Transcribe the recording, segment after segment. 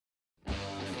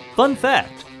Fun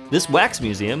fact, this wax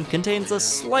museum contains a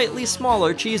slightly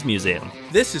smaller cheese museum.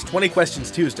 This is 20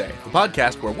 Questions Tuesday, the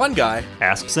podcast where one guy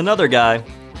Asks another guy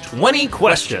 20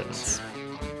 questions.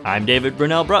 I'm David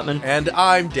Brunel Brutman. And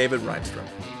I'm David Reinstrom.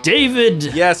 David!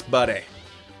 Yes, buddy.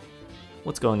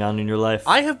 What's going on in your life?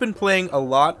 I have been playing a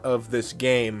lot of this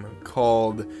game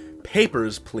called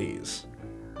Papers, Please.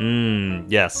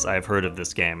 Yes, I've heard of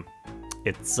this game.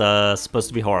 It's supposed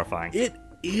to be horrifying. It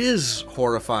is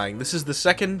horrifying. This is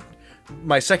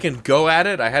my second go at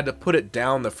it. I had to put it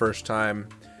down the first time.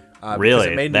 Really? Because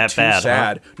it made me that too bad,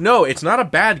 sad. Huh? No, it's not a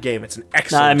bad game. It's an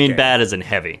excellent I mean game. bad as in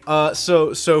heavy.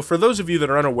 So for those of you that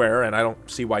are unaware, and I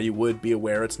don't see why you would be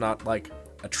aware, it's not like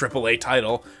a AAA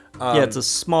title. Yeah, it's a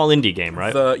small indie game,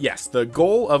 right? The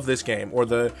goal of this game, or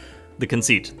the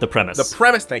conceit, the premise.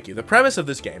 Thank you. The premise of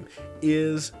this game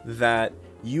is that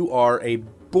you are a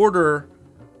border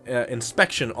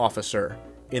inspection officer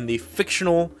in the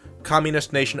fictional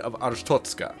communist nation of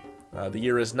Arstotzka. The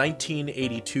year is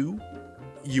 1982.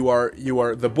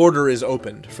 The border is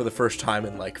opened for the first time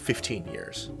in like 15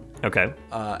 years. Okay.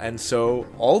 And so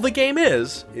all the game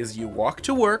is you walk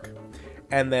to work,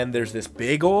 and then there's this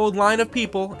big old line of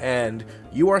people, and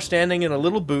you are standing in a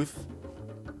little booth,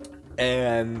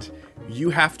 and you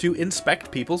have to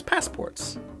inspect people's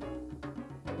passports.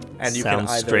 And you Sounds can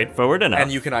either, straightforward enough.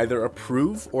 And you can either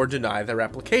approve or deny their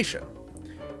application.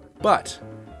 But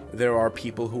there are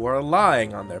people who are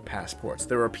lying on their passports.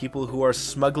 There are people who are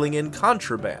smuggling in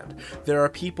contraband. There are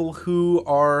people who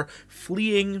are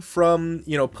fleeing from,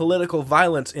 political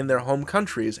violence in their home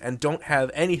countries and don't have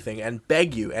anything and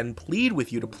beg you and plead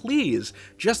with you to please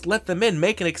just let them in,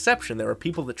 make an exception. There are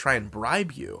people that try and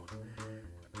bribe you.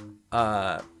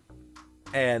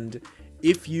 And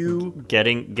if you...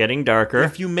 Getting darker.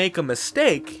 If you make a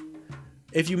mistake,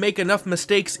 if you make enough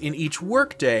mistakes in each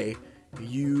workday,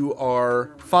 you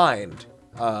are fined.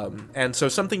 And so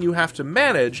something you have to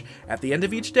manage at the end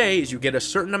of each day is you get a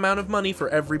certain amount of money for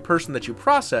every person that you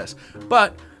process,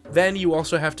 but then you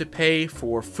also have to pay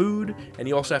for food, and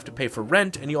you also have to pay for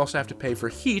rent, and you also have to pay for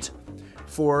heat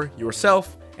for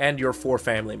yourself and your 4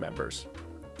 family members.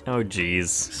 Oh, jeez.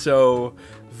 So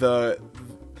the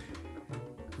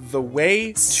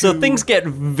way to... So things get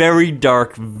very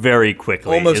dark very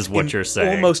quickly, is what you're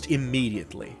saying. Almost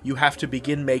immediately. You have to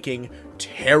begin making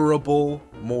terrible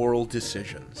moral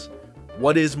decisions.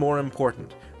 What is more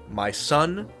important? My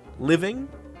son living?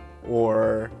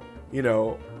 Or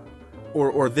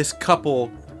this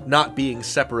couple not being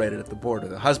separated at the border?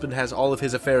 The husband has all of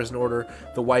his affairs in order.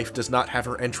 The wife does not have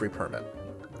her entry permit.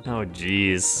 Oh,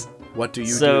 jeez. What do you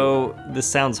do? So, this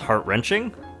sounds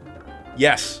heart-wrenching?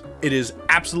 Yes, it is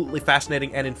absolutely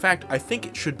fascinating, and in fact, I think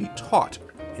it should be taught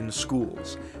in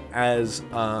schools as,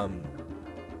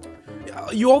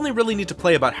 you only really need to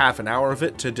play about half an hour of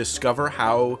it to discover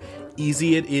how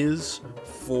easy it is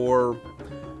for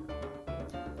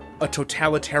a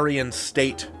totalitarian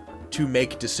state to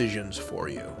make decisions for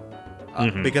you.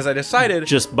 Because I decided...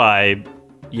 Just by,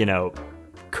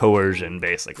 coercion,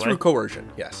 basically. Through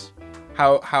coercion, yes.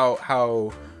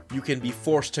 How you can be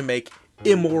forced to make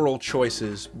immoral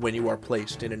choices when you are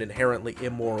placed in an inherently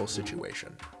immoral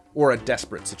situation or a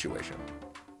desperate situation.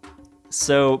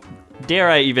 So, dare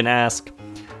I even ask,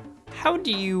 how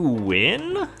do you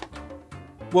win?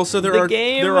 Well, so there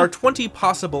are 20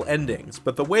 possible endings,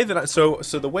 but the way that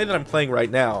the way that I'm playing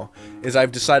right now is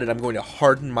I've decided I'm going to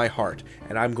harden my heart,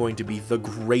 and I'm going to be the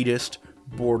greatest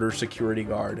border security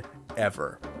guard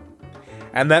ever.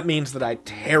 And that means that I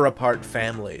tear apart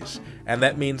families. And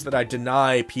that means that I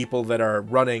deny people that are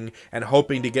running and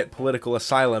hoping to get political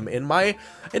asylum in my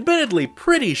admittedly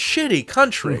pretty shitty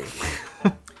country.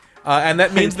 And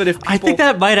that means that if people... I think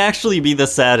that might actually be the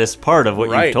saddest part of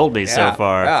what you've told me so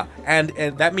far. Yeah, and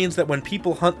that means that when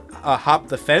people hop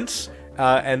the fence,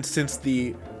 and since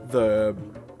the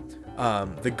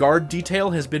guard detail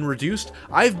has been reduced,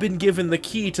 I've been given the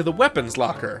key to the weapons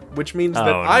locker, which means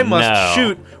that I must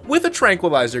shoot with a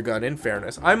tranquilizer gun, in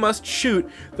fairness. I must shoot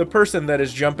the person that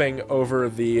is jumping over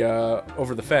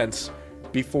the fence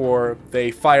before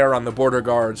they fire on the border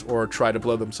guards or try to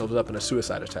blow themselves up in a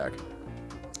suicide attack.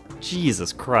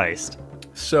 Jesus Christ.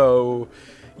 So,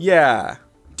 yeah.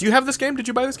 Do you have this game? Did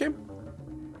you buy this game?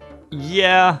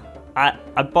 Yeah.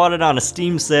 I bought it on a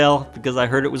Steam sale because I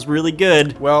heard it was really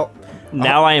good. Well...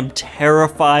 Now I am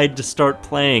terrified to start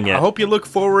playing it. I hope you look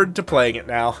forward to playing it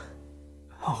now.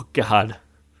 Oh, God.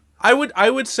 I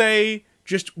would say,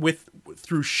 just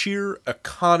through sheer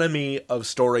economy of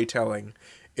storytelling,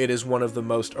 it is one of the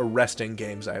most arresting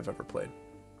games I have ever played.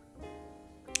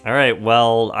 All right,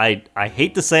 well, I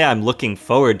hate to say I'm looking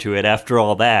forward to it after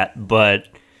all that, but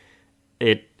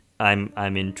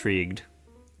I'm intrigued.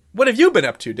 What have you been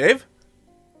up to, Dave?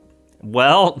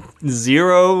 Well,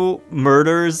 0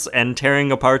 murders and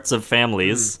tearing apart of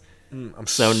families. I'm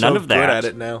so none of that. Good at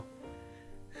it now.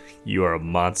 You are a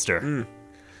monster.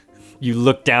 You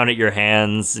look down at your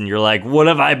hands and you're like, what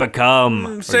have I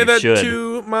become? Say that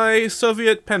to my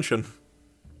Soviet pension.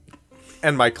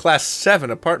 And my Class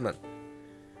 7 apartment.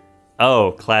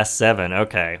 Oh, Class 7,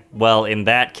 okay. Well, in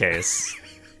that case,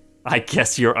 I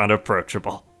guess you're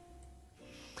unapproachable.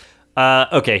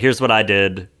 Okay, here's what I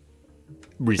did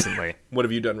recently. What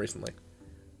have you done recently?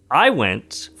 I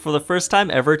went, for the first time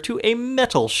ever, to a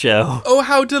metal show. Oh,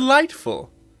 how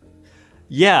delightful.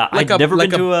 Yeah, I'd never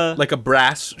been to a... Like a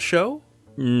brass show?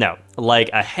 No, like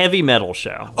a heavy metal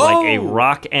show. Like a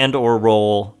rock and or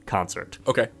roll concert.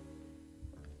 Okay.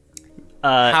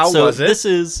 How was it? This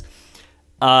is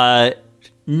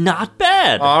not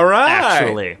bad. All right.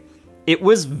 Actually. It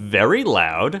was very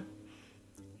loud,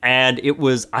 and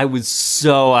I was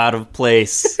so out of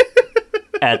place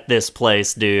at this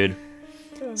place, dude.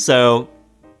 So,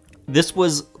 this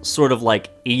was sort of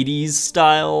like 80s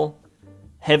style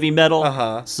heavy metal.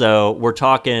 So we're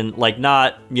talking like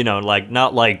not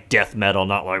like death metal,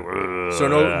 not like so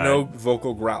no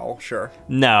vocal growl, sure.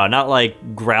 No, not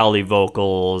like growly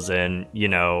vocals and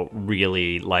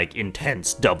really like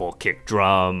intense double kick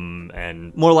drum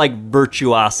and more like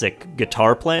virtuosic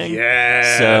guitar playing.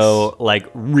 Yes. So like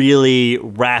really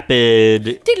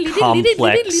rapid,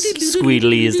 complex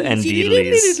squeedlies and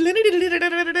deedlies.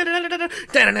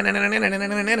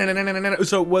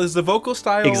 So was the vocal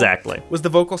style exactly? Was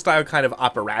the vocal style kind of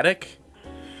operatic?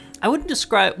 I wouldn't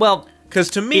describe... Well, because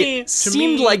to me... It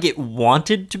seemed like it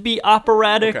wanted to be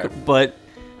operatic, but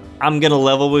I'm going to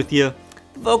level with you.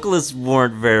 The vocalists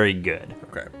weren't very good.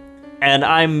 Okay. And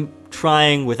I'm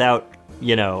trying without...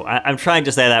 I'm trying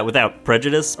to say that without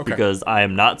prejudice, because I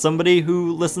am not somebody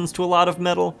who listens to a lot of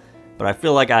metal, but I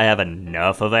feel like I have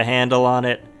enough of a handle on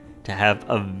it to have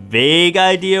a vague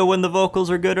idea when the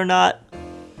vocals are good or not.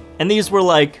 And these were,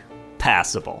 like,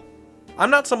 passable. I'm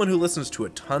not someone who listens to a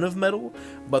ton of metal,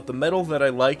 but the metal that I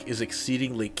like is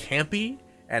exceedingly campy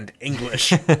and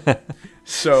English.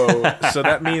 so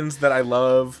that means that I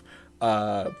love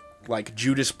like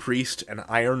Judas Priest and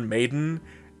Iron Maiden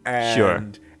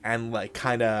and like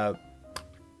kind of,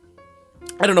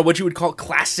 I don't know what you would call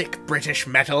classic British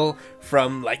metal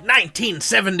from like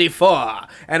 1974,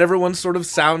 and everyone sort of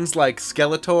sounds like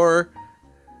Skeletor,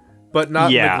 but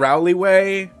not in the growly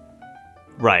way.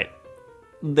 Right.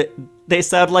 They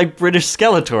sound like British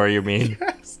Skeletor, you mean?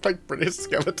 Yes, like British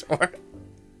Skeletor.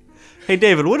 Hey,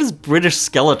 David, what does British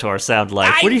Skeletor sound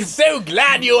like? I'm so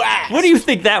glad you asked! What do you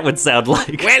think that would sound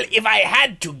like? Well, if I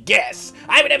had to guess,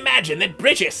 I would imagine that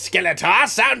British Skeletor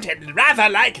sounded rather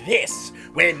like this.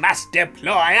 We must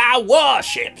deploy our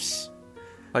warships.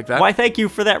 Like that? Why, thank you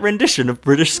for that rendition of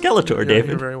British Skeletor, David.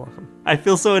 You're very welcome. I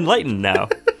feel so enlightened now.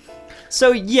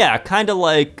 So, yeah, kind of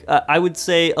like, I would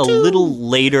say a little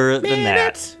later than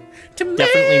that.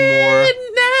 Definitely more.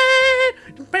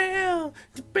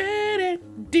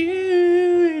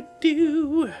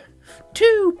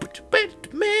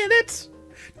 Minutes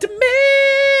to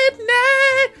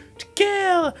midnight to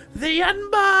kill the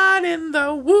unborn in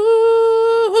the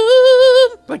womb.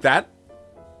 Like that?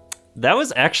 That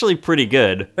was actually pretty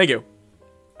good. Thank you.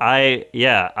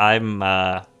 I'm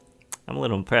a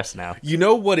little impressed now. You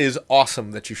know what is awesome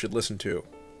that you should listen to?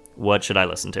 What should I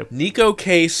listen to? Neko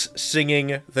Case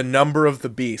singing The Number of the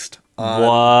Beast on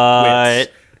What?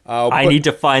 Wits. I need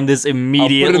to find this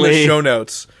immediately. I'll put it in the show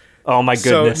notes. Oh my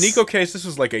goodness. So Neko Case, this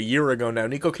was like a year ago now.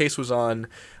 Neko Case was on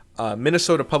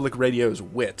Minnesota Public Radio's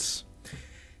Wits.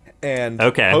 And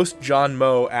host John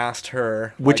Moe asked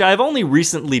her... Which I've only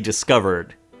recently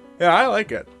discovered. Yeah, I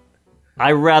like it.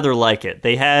 I rather like it.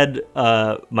 They had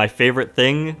my favorite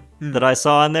thing that I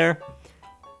saw on there.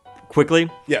 Quickly.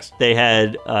 Yes. They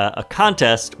had a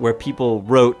contest where people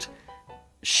wrote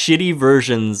shitty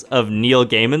versions of Neil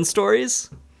Gaiman stories.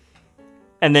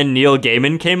 And then Neil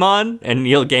Gaiman came on, and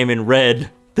Neil Gaiman read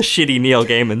the shitty Neil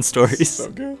Gaiman stories. So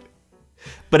good.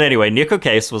 But anyway, Neko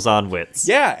Case was on Wits.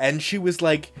 Yeah, and she was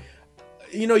like,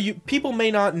 people may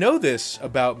not know this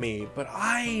about me, but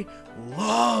I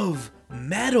love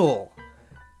metal.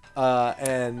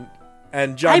 And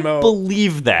John Moe... I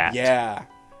believe that. Yeah.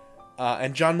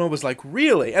 And John Moe was like,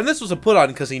 really? And this was a put on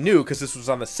because he knew, because this was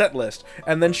on the set list.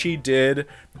 And then she did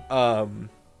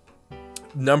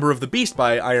Number of the Beast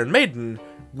by Iron Maiden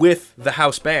with the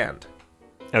house band.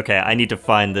 Okay, I need to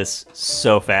find this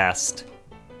so fast.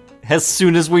 As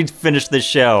soon as we finish this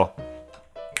show,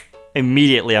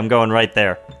 immediately I'm going right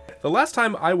there. The last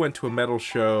time I went to a metal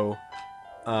show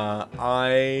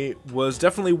I was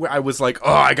like,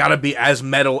 oh, I gotta be as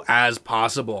metal as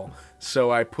possible.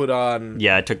 So I put on...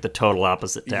 Yeah, I took the total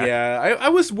opposite tack. Yeah, I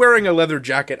was wearing a leather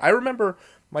jacket. I remember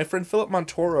my friend Philip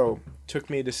Montoro took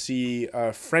me to see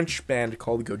a French band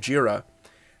called Gojira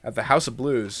at the House of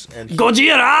Blues.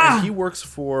 Gojira! And he works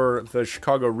for the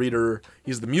Chicago Reader.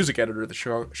 He's the music editor of the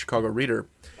Chicago Reader.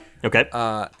 Okay.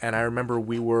 And I remember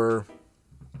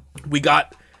we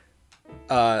got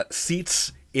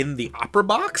seats in the opera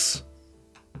box.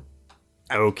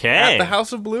 Okay. At the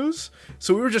House of Blues.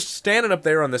 So we were just standing up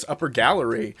there on this upper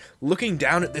gallery, looking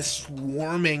down at this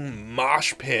swarming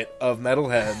mosh pit of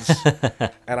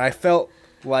metalheads, and I felt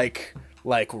like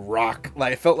rock.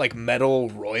 Like I felt like metal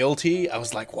royalty. I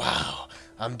was like, wow,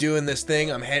 I'm doing this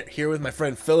thing. I'm here with my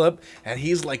friend Philip, and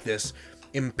he's like this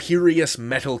imperious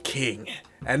metal king,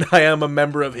 and I am a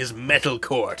member of his metal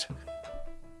court.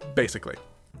 Basically.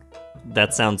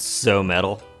 That sounds so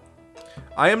metal.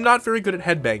 I am not very good at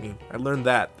headbanging. I learned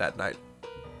that night.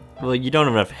 Well, you don't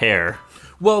have enough hair.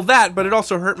 Well, but it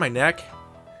also hurt my neck.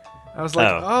 I was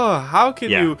like, oh how can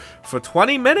you, for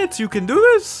 20 minutes, you can do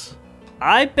this?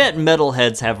 I bet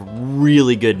metalheads have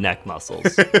really good neck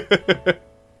muscles.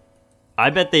 I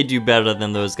bet they do better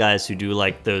than those guys who do,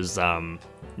 like, those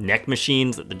neck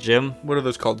machines at the gym. What are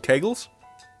those called, Kegels?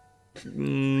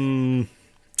 I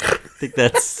think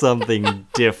that's something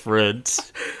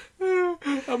different.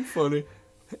 I'm funny.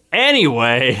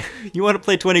 Anyway, you want to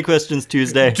play 20 Questions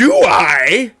Tuesday? Do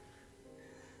I?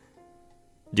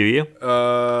 Do you?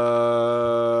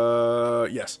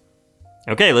 Yes.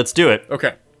 Okay, let's do it.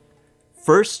 Okay.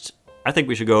 First, I think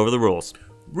we should go over the rules.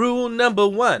 Rule number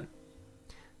 1.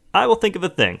 I will think of a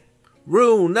thing.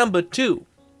 Rule number 2.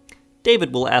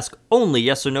 David will ask only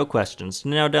yes or no questions to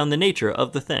narrow down the nature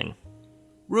of the thing.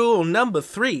 Rule number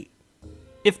 3.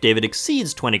 If David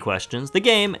exceeds 20 questions, the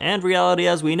game, and reality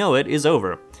as we know it, is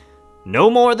over. No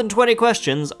more than 20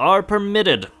 questions are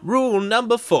permitted. Rule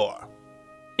number 4.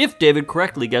 If David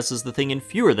correctly guesses the thing in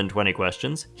fewer than 20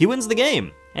 questions, he wins the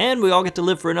game, and we all get to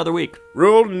live for another week.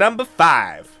 Rule number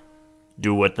 5.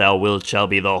 Do what thou wilt shall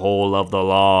be the whole of the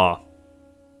law.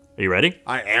 Are you ready?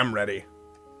 I am ready.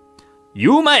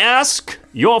 You may ask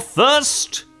your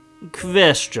first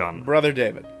question. Brother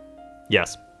David.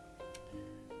 Yes.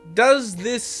 Does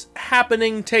this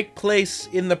happening take place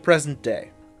in the present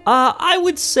day? I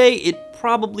would say it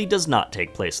probably does not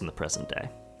take place in the present day.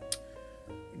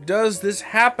 Does this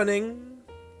happening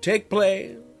take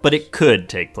place? But it could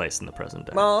take place in the present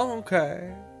day. Oh,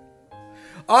 okay.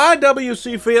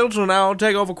 I.W.C. Fields will now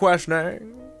take over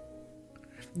questioning.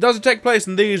 Does it take place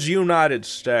in these United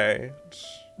States?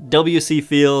 W.C.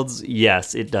 Fields,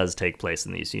 yes, it does take place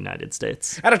in these United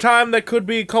States. At a time that could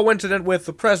be coincident with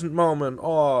the present moment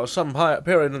or some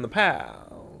period in the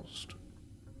past?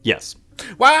 Yes.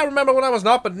 Why, I remember when I was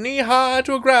not but knee-high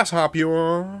to a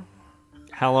grasshopper.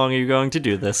 How long are you going to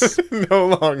do this? No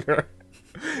longer.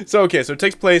 So it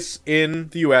takes place in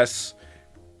the U.S.,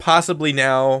 possibly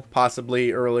now,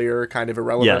 possibly earlier, kind of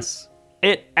irrelevant. Yes.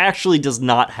 It actually does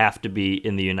not have to be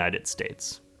in the United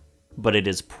States, but it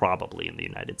is probably in the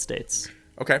United States.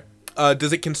 Okay.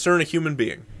 Does it concern a human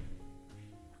being?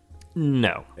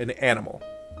 No. An animal?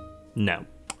 No.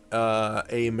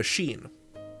 A machine?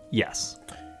 Yes.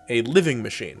 A living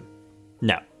machine?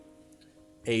 No.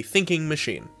 A thinking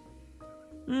machine?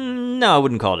 No, I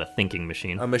wouldn't call it a thinking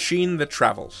machine. A machine that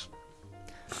travels?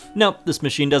 Nope, this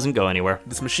machine doesn't go anywhere.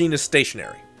 This machine is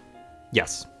stationary?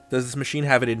 Yes. Does this machine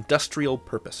have an industrial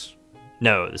purpose?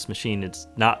 No, this machine is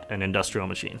not an industrial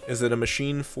machine. Is it a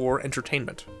machine for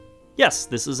entertainment? Yes,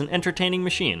 this is an entertaining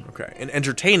machine. Okay, an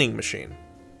entertaining machine.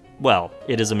 Well,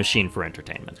 it is a machine for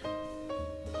entertainment.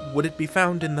 Would it be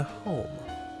found in the home?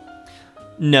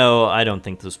 No, I don't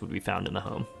think this would be found in the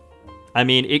home. I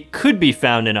mean, it could be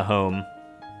found in a home,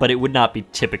 but it would not be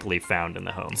typically found in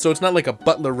the home. So it's not like a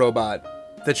butler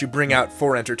robot that you bring out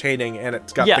for entertaining and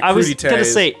it's got the crudités. I was gonna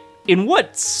say, in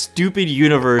what stupid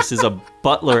universe is a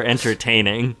butler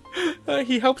entertaining?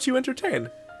 He helps you entertain.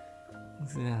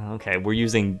 Okay, we're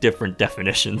using different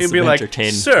definitions He'd be of like,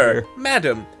 entertain. Sir,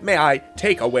 madam, may I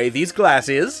take away these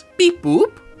glasses? Beep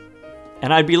boop.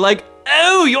 And I'd be like,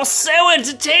 oh, you're so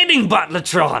entertaining,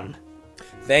 Butlertron!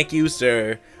 Thank you,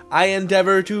 sir. I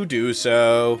endeavor to do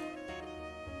so.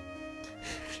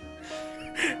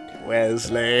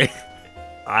 Wesley.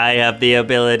 I have the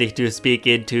ability to speak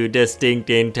in two distinct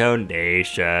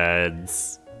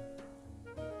intonations.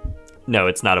 No,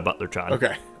 it's not a Butlertron.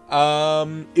 Okay.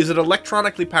 Is it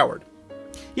electronically powered?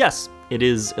 Yes, it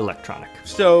is electronic.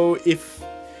 So if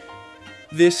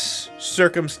this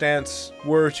circumstance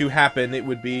were to happen, it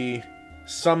would be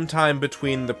sometime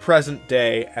between the present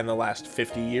day and the last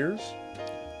 50 years?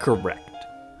 Correct.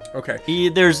 Okay.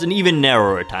 There's an even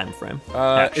narrower time frame.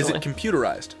 Is it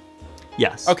computerized?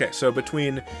 Yes. Okay, so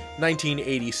between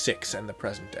 1986 and the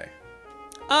present day.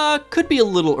 Could be a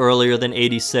little earlier than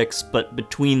 86, but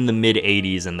between the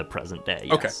mid-80s and the present day,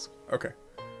 yes. Okay.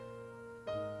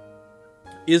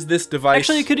 Is this device...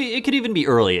 Actually, it could even be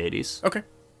early 80s. Okay.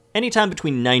 Anytime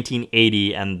between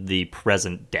 1980 and the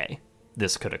present day,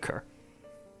 this could occur.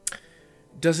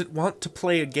 Does it want to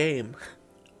play a game?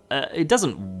 It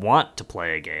doesn't want to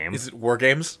play a game. Is it War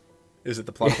Games? Is it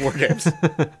the plot of War Games?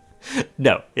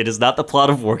 No, it is not the plot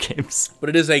of War Games. But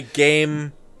it is a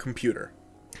game computer.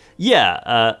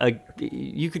 Yeah,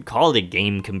 you could call it a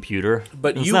game computer.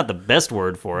 But it's not the best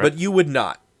word for it. But you would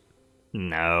not.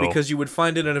 No. Because you would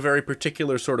find it in a very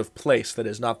particular sort of place that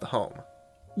is not the home.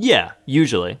 Yeah,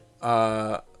 usually.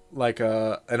 Like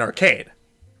an arcade.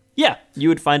 Yeah, you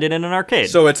would find it in an arcade.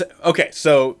 So it's... Okay,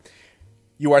 so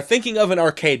you are thinking of an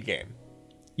arcade game.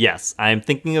 Yes, I am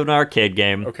thinking of an arcade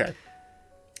game. Okay.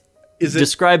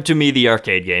 Describe to me the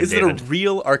arcade game, David. Is it a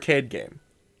real arcade game?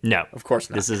 No. Of course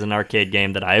not. This is an arcade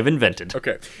game that I have invented.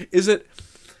 Okay. Is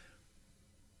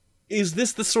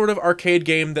this the sort of arcade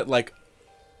game that, like,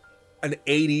 an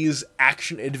 80s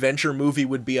action-adventure movie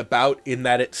would be about, in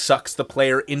that it sucks the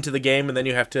player into the game and then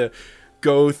you have to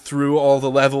go through all the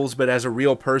levels, but as a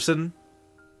real person?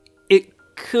 It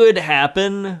could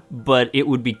happen, but it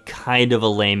would be kind of a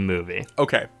lame movie.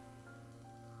 Okay.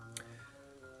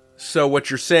 So what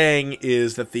you're saying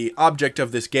is that the object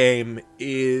of this game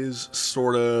is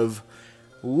sort of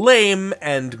lame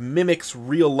and mimics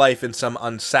real life in some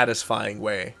unsatisfying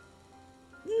way.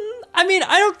 I mean,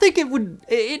 I don't think it would...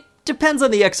 It depends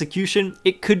on the execution.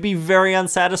 It could be very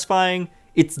unsatisfying.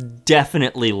 It's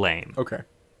definitely lame. Okay.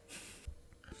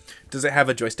 Does it have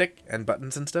a joystick and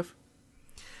buttons and stuff?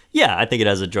 Yeah, I think it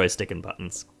has a joystick and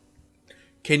buttons.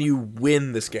 Can you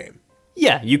win this game?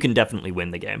 Yeah, you can definitely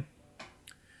win the game.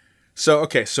 So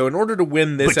in order to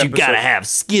win this episode... But you gotta have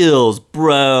skills,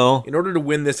 bro. In order to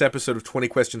win this episode of 20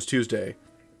 Questions Tuesday,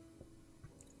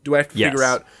 do I have to figure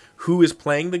out who is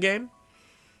playing the game?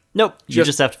 Nope, you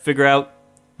just have to figure out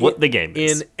what the game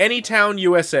is. In any town,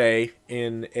 USA,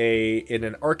 in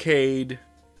an arcade,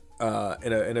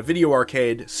 in a video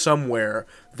arcade somewhere,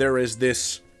 there is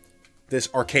this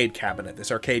arcade cabinet,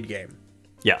 this arcade game.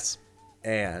 Yes.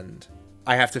 And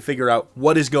I have to figure out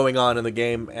what is going on in the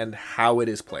game and how it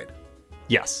is played.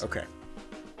 Yes. Okay.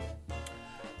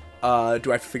 Do I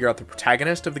have to figure out the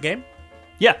protagonist of the game?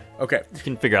 Yeah. Okay. You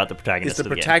can figure out the protagonist of the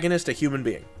game. Is the protagonist a human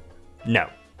being? No.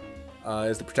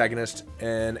 Is the protagonist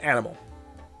an animal?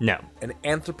 No. An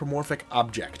anthropomorphic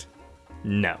object?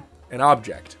 No. An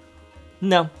object?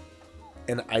 No.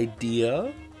 An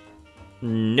idea?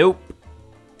 Nope.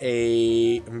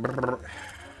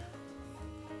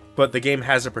 But the game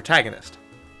has a protagonist.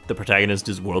 The protagonist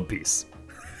is World Peace.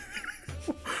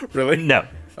 Really? No.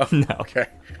 Oh, no. Okay.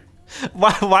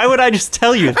 Why would I just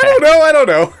tell you that? I don't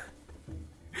know.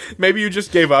 Maybe you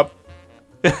just gave up.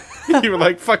 You were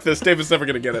like, fuck this, David's never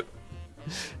gonna get it.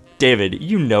 David,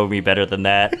 you know me better than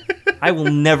that. I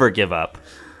will never give up.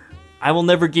 I will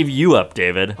never give you up,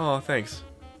 David. Oh, thanks.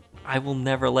 I will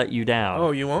never let you down.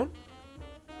 Oh, you won't?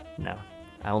 No.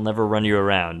 I will never run you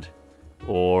around.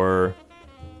 Or...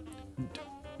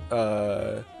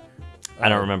 I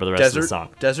don't remember the rest of the song.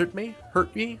 Desert me?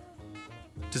 Hurt me?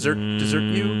 Desert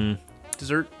you?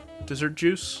 Dessert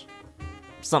juice?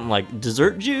 Something like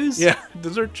dessert juice? Yeah,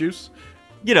 dessert juice.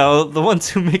 You know, the ones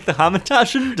who make the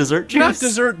Hamantaschen dessert juice? Not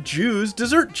dessert juice,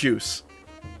 dessert juice.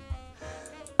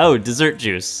 Oh, dessert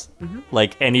juice. Mm-hmm.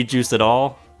 Like any juice at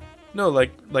all? No,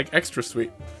 like extra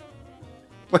sweet.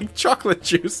 Like chocolate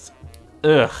juice.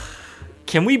 Ugh.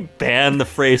 Can we ban the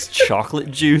phrase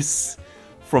chocolate juice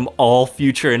from all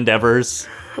future endeavors?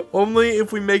 Only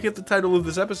if we make it the title of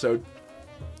this episode.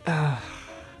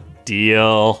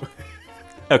 Deal.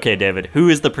 Okay, David, who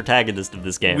is the protagonist of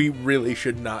this game? We really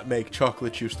should not make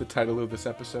chocolate juice the title of this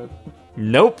episode.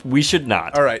 Nope, we should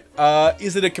not. All right.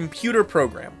 Is it a computer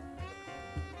program?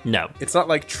 No. It's not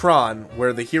like Tron,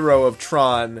 where the hero of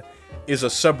Tron is a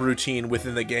subroutine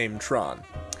within the game Tron,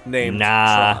 named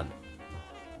Tron.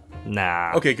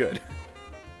 Nah. Okay, good.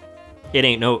 It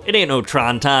ain't no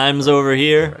Tron times over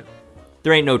here. Right.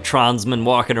 There ain't no Tronsmen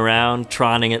walking around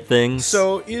troning at things.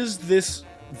 So, is this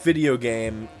video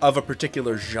game of a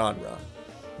particular genre?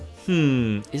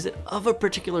 Is it of a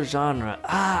particular genre?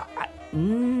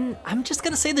 I'm just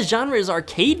gonna say the genre is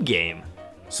arcade game.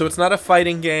 So it's not a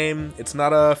fighting game, it's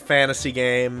not a fantasy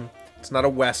game, it's not a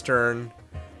western,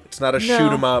 it's not a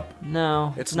shoot 'em up.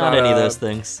 No, it's not any of those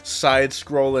things.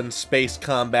 Side-scrolling space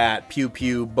combat, pew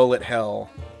pew, bullet hell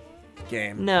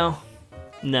game. No.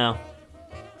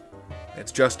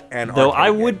 It's just an Though I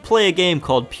arcade would game. play a game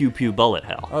called Pew Pew Bullet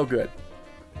Hell. Oh, good.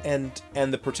 And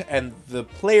the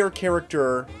player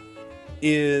character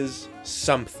is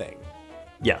something.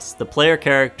 Yes, the player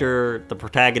character, the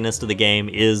protagonist of the game,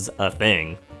 is a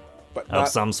thing But of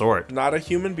some sort. Not a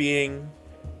human being,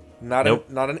 not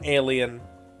an alien,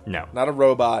 No. not a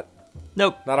robot,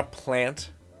 Nope. not a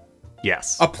plant.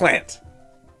 Yes. A plant.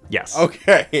 Yes.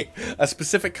 Okay. A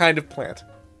specific kind of plant.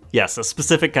 Yes, a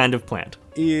specific kind of plant.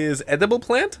 Is edible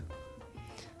plant?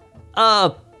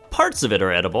 Parts of it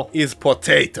are edible. Is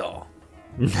potato.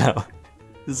 No.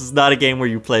 This is not a game where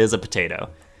you play as a potato.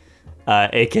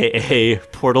 AKA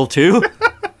Portal 2.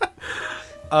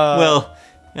 Well,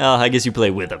 I guess you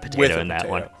play with a potato in that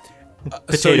one.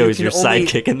 Potato is your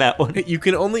sidekick in that one. You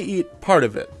can only eat part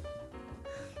of it.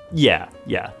 Yeah.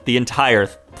 The entire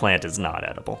plant is not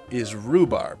edible. Is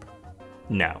rhubarb.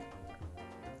 No.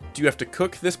 Do you have to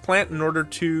cook this plant in order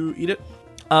to eat it?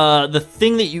 The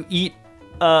thing that you eat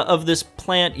of this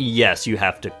plant, yes, you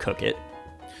have to cook it.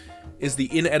 Is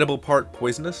the inedible part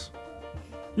poisonous?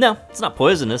 No, it's not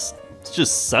poisonous. It's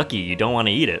just sucky. You don't want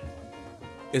to eat it.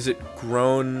 Is it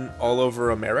grown all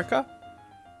over America?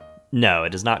 No,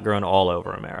 it is not grown all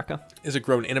over America. Is it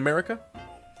grown in America?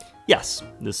 Yes,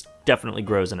 this definitely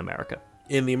grows in America.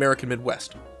 In the American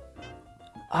Midwest?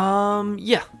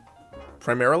 Yeah.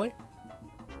 Primarily?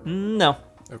 No.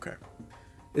 Okay.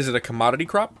 Is it a commodity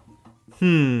crop?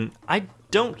 I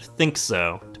don't think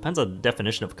so. Depends on the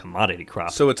definition of commodity crop.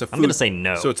 So it's a food, I'm gonna say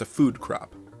no. So it's a food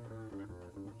crop.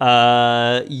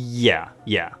 Yeah.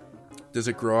 Does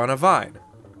it grow on a vine?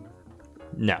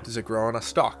 No. Does it grow on a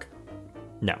stalk?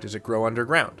 No. Does it grow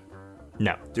underground?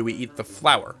 No. Do we eat the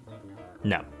flower?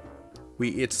 No. Do we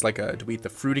eat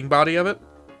the fruiting body of it?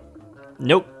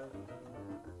 Nope.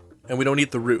 And we don't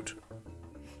eat the root.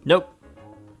 Nope.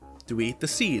 Do we eat the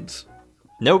seeds?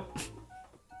 Nope.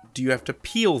 Do you have to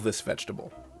peel this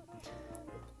vegetable?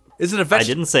 Is it a vegetable?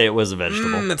 I didn't say it was a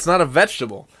vegetable. It's not a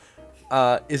vegetable.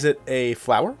 Is it a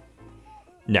flower?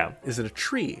 No. Is it a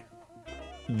tree?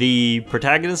 The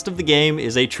protagonist of the game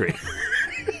is a tree.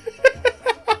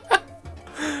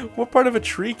 What part of a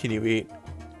tree can you eat?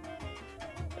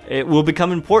 It will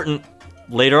become important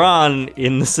later on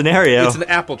in the scenario. It's an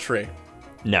apple tree.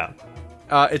 No.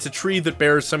 It's a tree that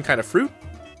bears some kind of fruit.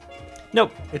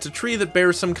 Nope. It's a tree that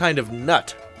bears some kind of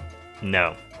nut.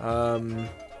 No.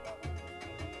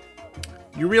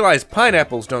 You realize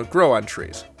pineapples don't grow on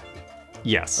trees.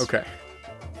 Yes. Okay.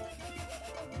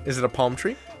 Is it a palm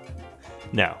tree?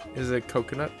 No. Is it a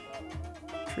coconut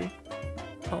tree?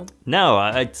 Palm? No,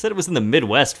 I said it was in the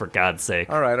Midwest, for God's sake.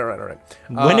 All right.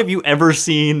 When have you ever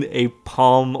seen a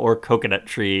palm or coconut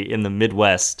tree in the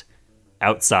Midwest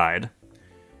outside?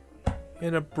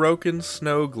 In a broken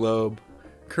snow globe,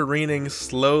 careening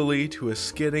slowly to a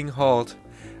skidding halt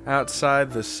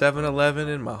outside the 7-Eleven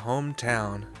in my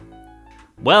hometown.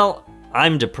 Well,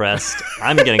 I'm depressed.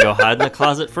 I'm gonna go hide in the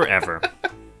closet forever.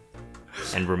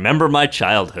 And remember my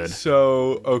childhood.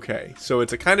 So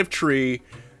it's a kind of tree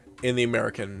in the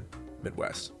American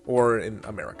Midwest, or in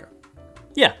America.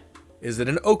 Yeah. Is it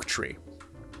an oak tree?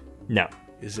 No.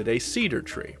 Is it a cedar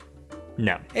tree?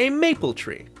 No. A maple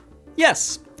tree?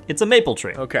 Yes, it's a maple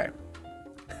tree. Okay.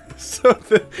 So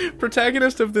the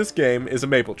protagonist of this game is a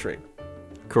maple tree.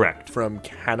 Correct. From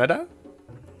Canada?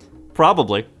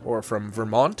 Probably. Or from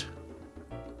Vermont?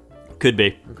 Could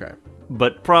be. Okay.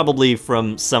 But probably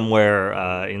from somewhere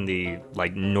in the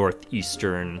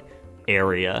northeastern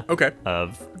area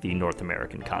of the North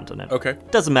American continent. Okay.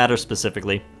 Doesn't matter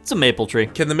specifically. It's a maple tree.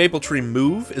 Can the maple tree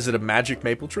move? Is it a magic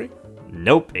maple tree?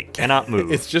 Nope, it cannot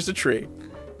move. It's just a tree.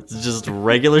 It's just a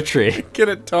regular tree. Can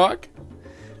it talk?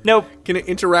 Nope. Can it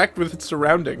interact with its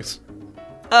surroundings?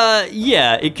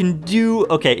 Yeah, it can do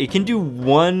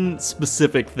one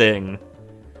specific thing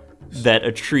that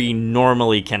a tree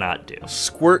normally cannot do.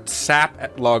 Squirt sap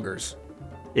at loggers.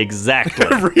 Exactly.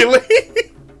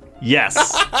 Really?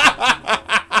 Yes.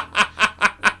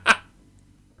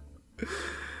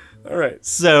 All right.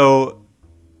 So,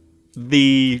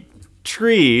 the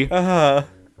tree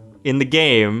in the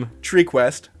game... Tree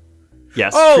Quest.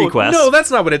 Yes, Oh, Tree Quest. no,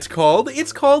 that's not what it's called.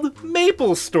 It's called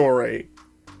Maple Story.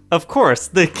 Of course,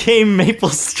 the game Maple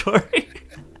Story.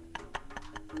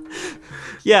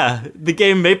 Yeah, the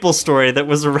game Maple Story that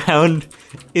was around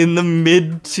in the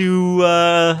mid to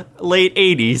late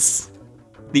 80s.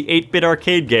 The 8-bit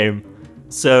arcade game.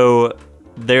 So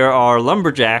there are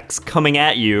lumberjacks coming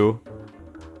at you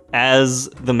as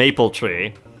the maple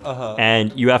tree.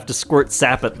 And you have to squirt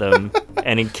sap at them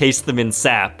and encase them in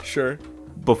sap. Sure.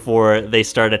 Before they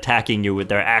start attacking you with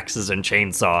their axes and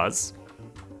chainsaws.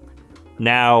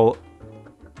 Now,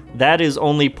 that is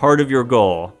only part of your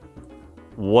goal.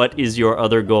 what is your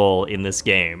other goal in this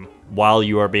game while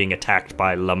you are being attacked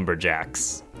by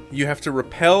lumberjacks? You have to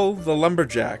repel the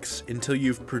lumberjacks until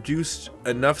you've produced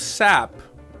enough sap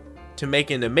to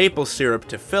make into maple syrup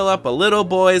to fill up a little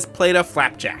boy's plate of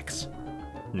flapjacks.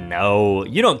 No,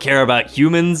 you don't care about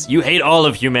humans. You hate all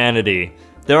of humanity.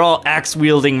 They're all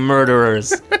axe-wielding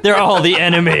murderers. They're all the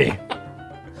enemy.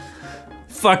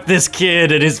 Fuck this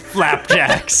kid and his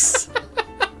flapjacks.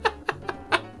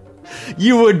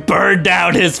 You would burn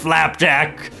down his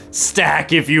flapjack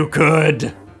stack if you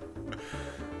could.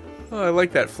 Oh, I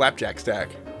like that flapjack stack.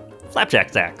 Flapjack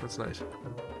stack. That's nice.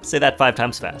 Say that 5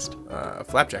 times fast.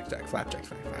 Flapjack stack, flapjack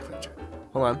stack, flapjack.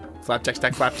 Hold on. Flapjack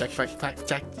stack, flapjack stack,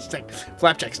 flapjack stack,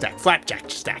 flapjack stack, flapjack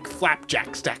stack,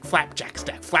 flapjack stack, flapjack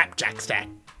stack, flapjack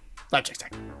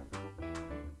stack.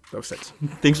 Those 6.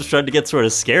 Things were starting to get sort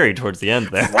of scary towards the end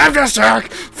there. Flapjack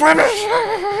stack, flapjack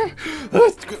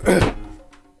stack.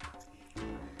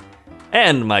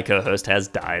 And my co-host has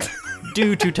died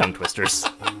due to tongue twisters.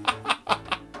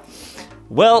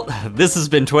 Well, this has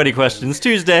been 20 Questions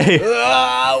Tuesday.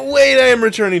 Wait, I am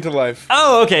returning to life.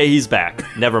 Oh, okay, he's back.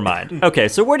 Never mind. Okay,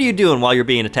 so what are you doing while you're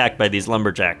being attacked by these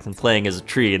lumberjacks and playing as a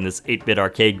tree in this 8-bit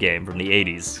arcade game from the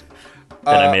 80s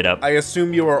that I made up? I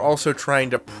assume you are also trying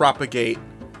to propagate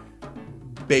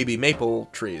baby maple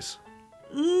trees.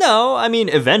 No, I mean,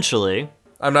 eventually.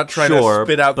 I'm not trying to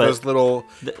spit out those little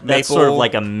maple... That's sort of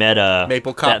like a meta...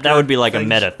 Maple copter that would be like things. A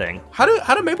meta thing. How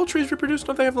do maple trees reproduce?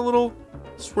 Don't they have the little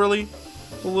swirly,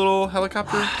 the little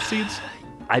helicopter seeds?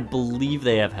 I believe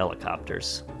they have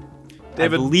helicopters. David, I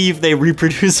believe they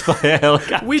reproduce via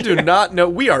helicopter. We do not know.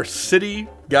 We are city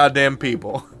goddamn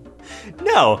people.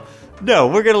 No,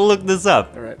 we're gonna look this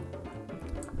up. All right.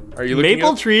 Are you looking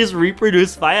Maple trees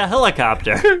reproduce via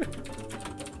helicopter.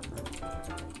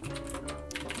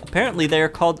 Apparently they are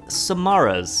called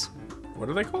samaras. What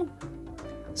are they called?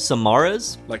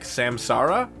 Samaras? Like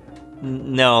Samsara?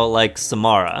 No, like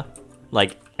Samara.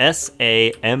 Like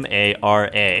Samara. All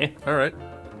right.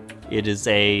 It is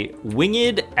a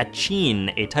winged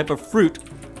achene, a type of fruit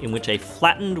in which a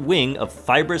flattened wing of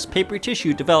fibrous paper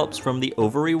tissue develops from the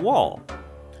ovary wall,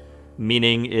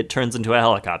 meaning it turns into a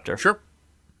helicopter. Sure.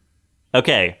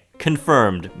 Okay,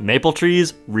 confirmed. Maple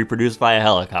trees reproduce via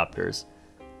helicopters.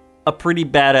 A pretty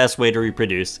badass way to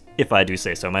reproduce, if I do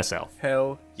say so myself.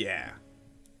 Hell yeah.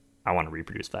 I want to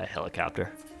reproduce via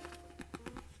helicopter.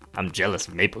 I'm jealous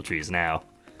of maple trees now.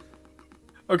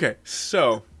 Okay,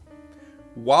 so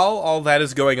while all that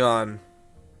is going on,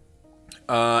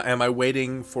 am I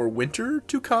waiting for winter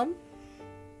to come?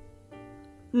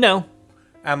 No.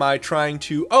 Am I trying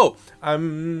to...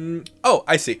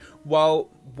 I see. While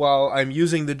I'm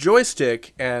using the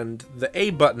joystick and the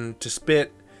A button to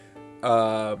spit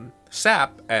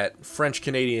sap at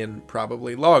French-Canadian,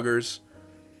 probably, loggers...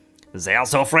 They are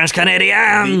so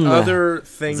French-Canadian! The other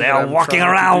thing they are walking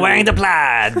around wearing the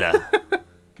plaid!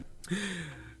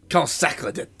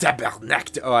 Consacre de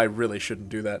tabernacle. Oh, I really shouldn't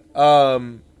do that.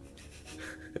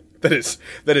 That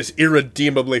is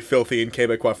irredeemably filthy in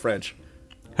Quebecois French.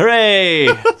 Hooray!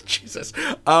 Jesus.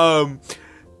 I'm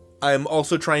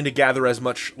also trying to gather as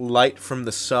much light from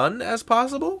the sun as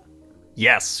possible.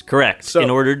 Yes, correct. So, in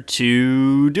order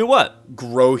to do what?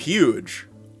 Grow huge.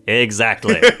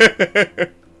 Exactly.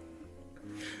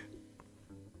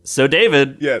 So,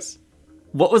 David. Yes.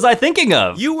 What was I thinking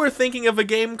of? You were thinking of a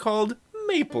game called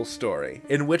Maple Story,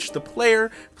 in which the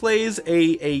player plays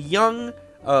a young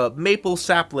maple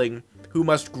sapling who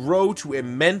must grow to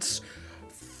immense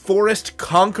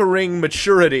forest-conquering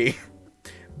maturity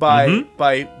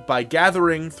by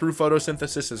gathering through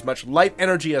photosynthesis as much light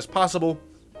energy as possible,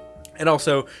 and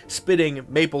also spitting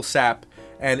maple sap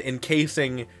and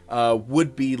encasing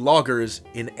would-be loggers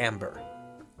in amber.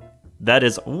 That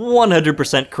is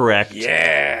 100% correct.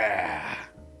 Yeah!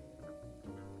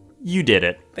 You did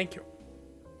it. Thank you.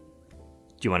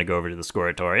 Do you want to go over to the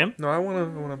Scoratorium? No, I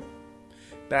want to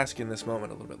bask in this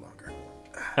moment a little bit longer.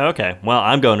 Okay, well,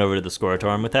 I'm going over to the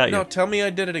Scoratorium without you. No, tell me I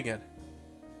did it again.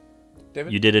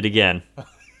 David? You did it again.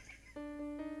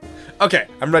 Okay,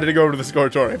 I'm ready to go over to the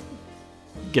Scoratorium.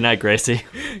 Good night, Gracie.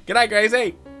 Good night,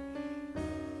 Gracie.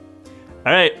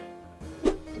 All right.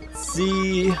 Let's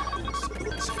see.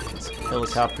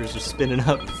 Helicopters are spinning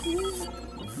up.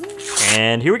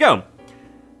 And here we go.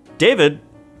 David.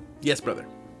 Yes, brother.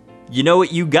 You know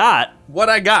what you got? What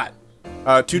I got? 2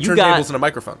 turntables and a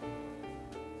microphone.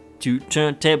 2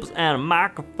 turntables and a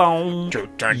microphone. 2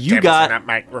 turntables and a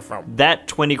microphone. That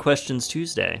 20 Questions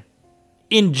Tuesday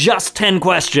in just 10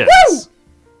 questions. Woo!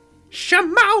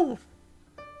 Shamo!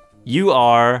 You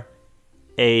are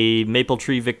a Maple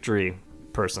Tree Victory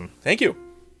person. Thank you.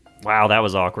 Wow, that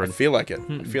was awkward. I feel like it.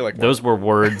 Those were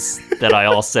words that I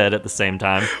all said at the same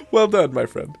time. Well done, my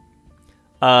friend.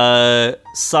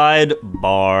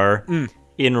 Sidebar.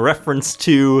 In reference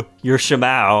to your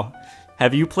Shimao,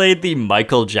 have you played the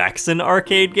Michael Jackson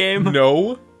arcade game?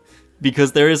 No.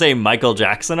 Because there is a Michael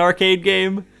Jackson arcade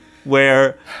game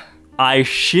where, I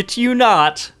shit you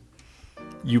not,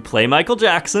 you play Michael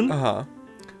Jackson. Uh-huh.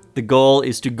 The goal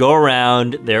is to go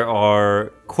around. There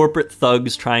are corporate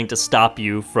thugs trying to stop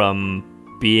you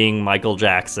from being Michael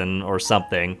Jackson or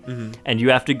something. Mm-hmm. And you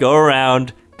have to go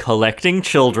around collecting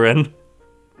children.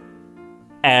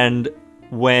 And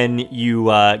when you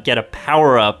get a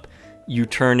power-up, you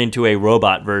turn into a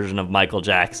robot version of Michael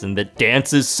Jackson that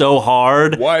dances so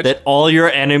hard that all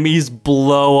your enemies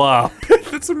blow up.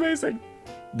 That's amazing.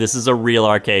 This is a real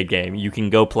arcade game. You can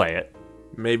go play it.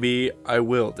 Maybe I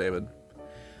will, David.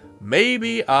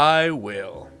 Maybe I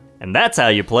will. And that's how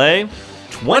you play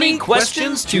 20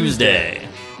 Questions Tuesday.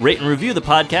 Rate and review the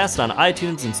podcast on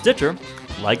iTunes and Stitcher.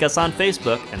 Like us on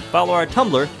Facebook and follow our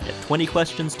Tumblr at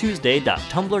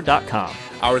 20questionstuesday.tumblr.com.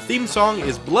 Our theme song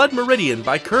is Blood Meridian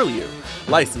by Curlew,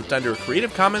 licensed under a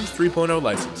Creative Commons 3.0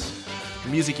 license. The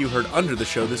music you heard under the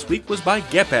show this week was by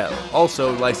Gepel,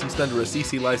 also licensed under a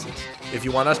CC license. If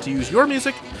you want us to use your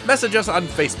music, message us on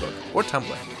Facebook or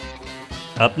Tumblr.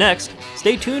 Up next,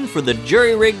 stay tuned for the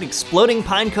jury-rigged Exploding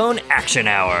Pinecone Action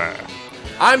Hour.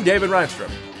 I'm David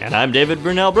Reinstrom. And I'm David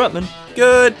Brunel Brutman.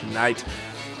 Good night.